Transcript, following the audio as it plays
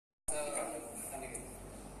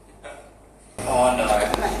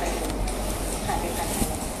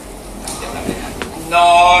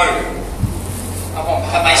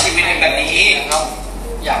นะครับ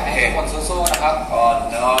อยากให้ทุกคนสู้ๆนะครับ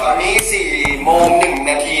ตอนนี้4 โมง 1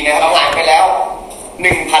 นาทีนะครับหายไปแล้ว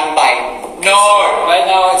 1,000 ใบ No right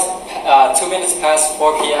now it's 2 minutes past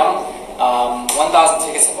 4 p.m. 1,000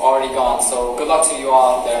 tickets have already gone so good luck to you all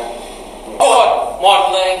out there หมด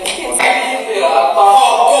เลย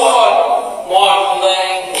หมดเลย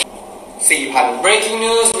 4,000 breaking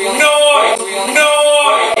news No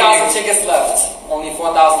 4,000 tickets left only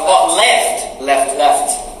 4,000 left left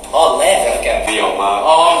okay ดีออกมา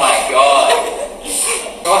oh my god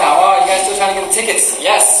ก็ถามว่า you guys still trying to get the tickets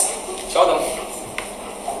yes show them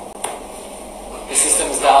the system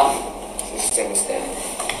is down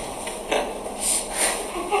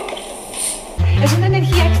Es una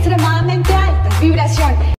energía extremadamente alta,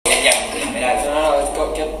 vibración. No,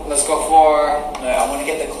 let's go for No I want to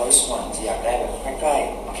get the close ones อยากได้แบบใกล้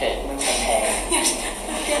ๆ okay มันแพง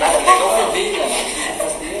go for B then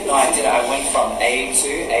No I went from A2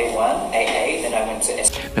 A1 A8 then I went to S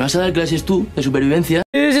 ¿Me vas a dar clases tú de supervivencia?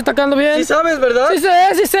 Sí, sí está quedando bien. Sí sabes, ¿verdad?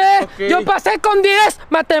 Sí sé. Okay. Yo pasé con 10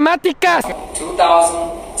 matemáticas.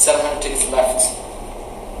 2,700 tickets left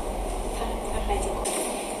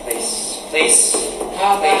please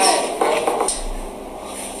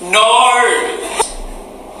No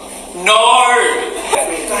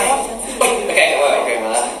okay มา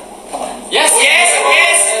แล้ว yes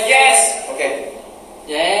okay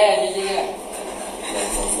yeah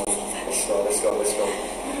let's go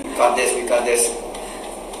we got this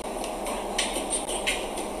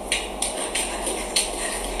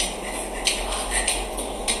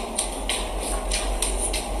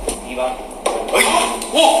Ivan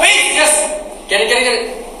whoa wait yes get it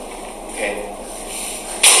okay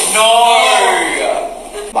no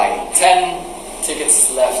bye 10 tickets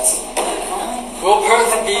left will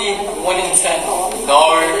Perth be 1 in 10 no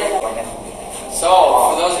so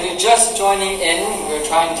for those of you just joining in we're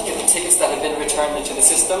trying to get the tickets that have been returned into the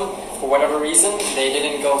system for whatever reason they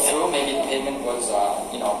didn't go through maybe the payment was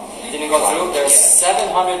didn't go through there's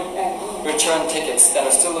 700 return tickets that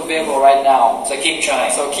are still available right now so keep trying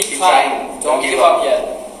don't give up yet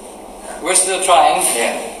we're still trying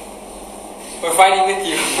yeah we're fighting with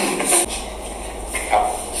you ครับ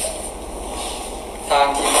ทาง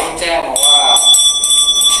ทีมต้องแจ้งมาว่า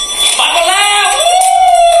บัตรหมดแล้ว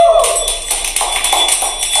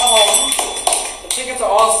the tickets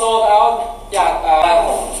are all sold out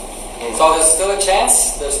so there's still a chance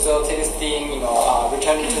there's still tickets being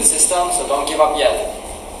returned into the system so don't give up yet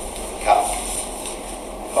ครับ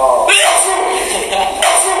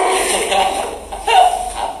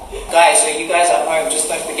Guys, so you guys at home, just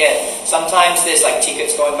don't forget, sometimes there's like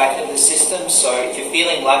tickets going back into the system, so if you're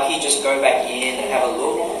feeling lucky, just go back in and have a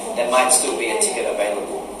look. There might still be a ticket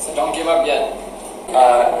available. so don't give up yet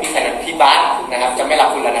พี่บาสนะครับจะไม่รับ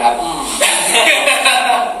คุณแล้วนะครับ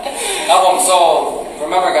so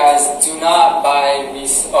remember guys do not buy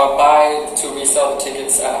to resell the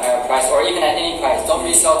tickets at a higher price or even at any price don't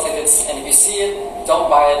resell tickets and if you see it don't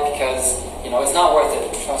buy it because it's not worth it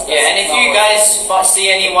trust us And if you guys see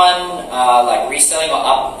anyone like reselling or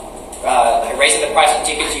raising the price of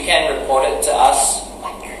tickets, you can report it to us.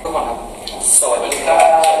 So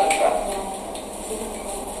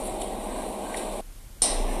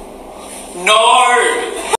No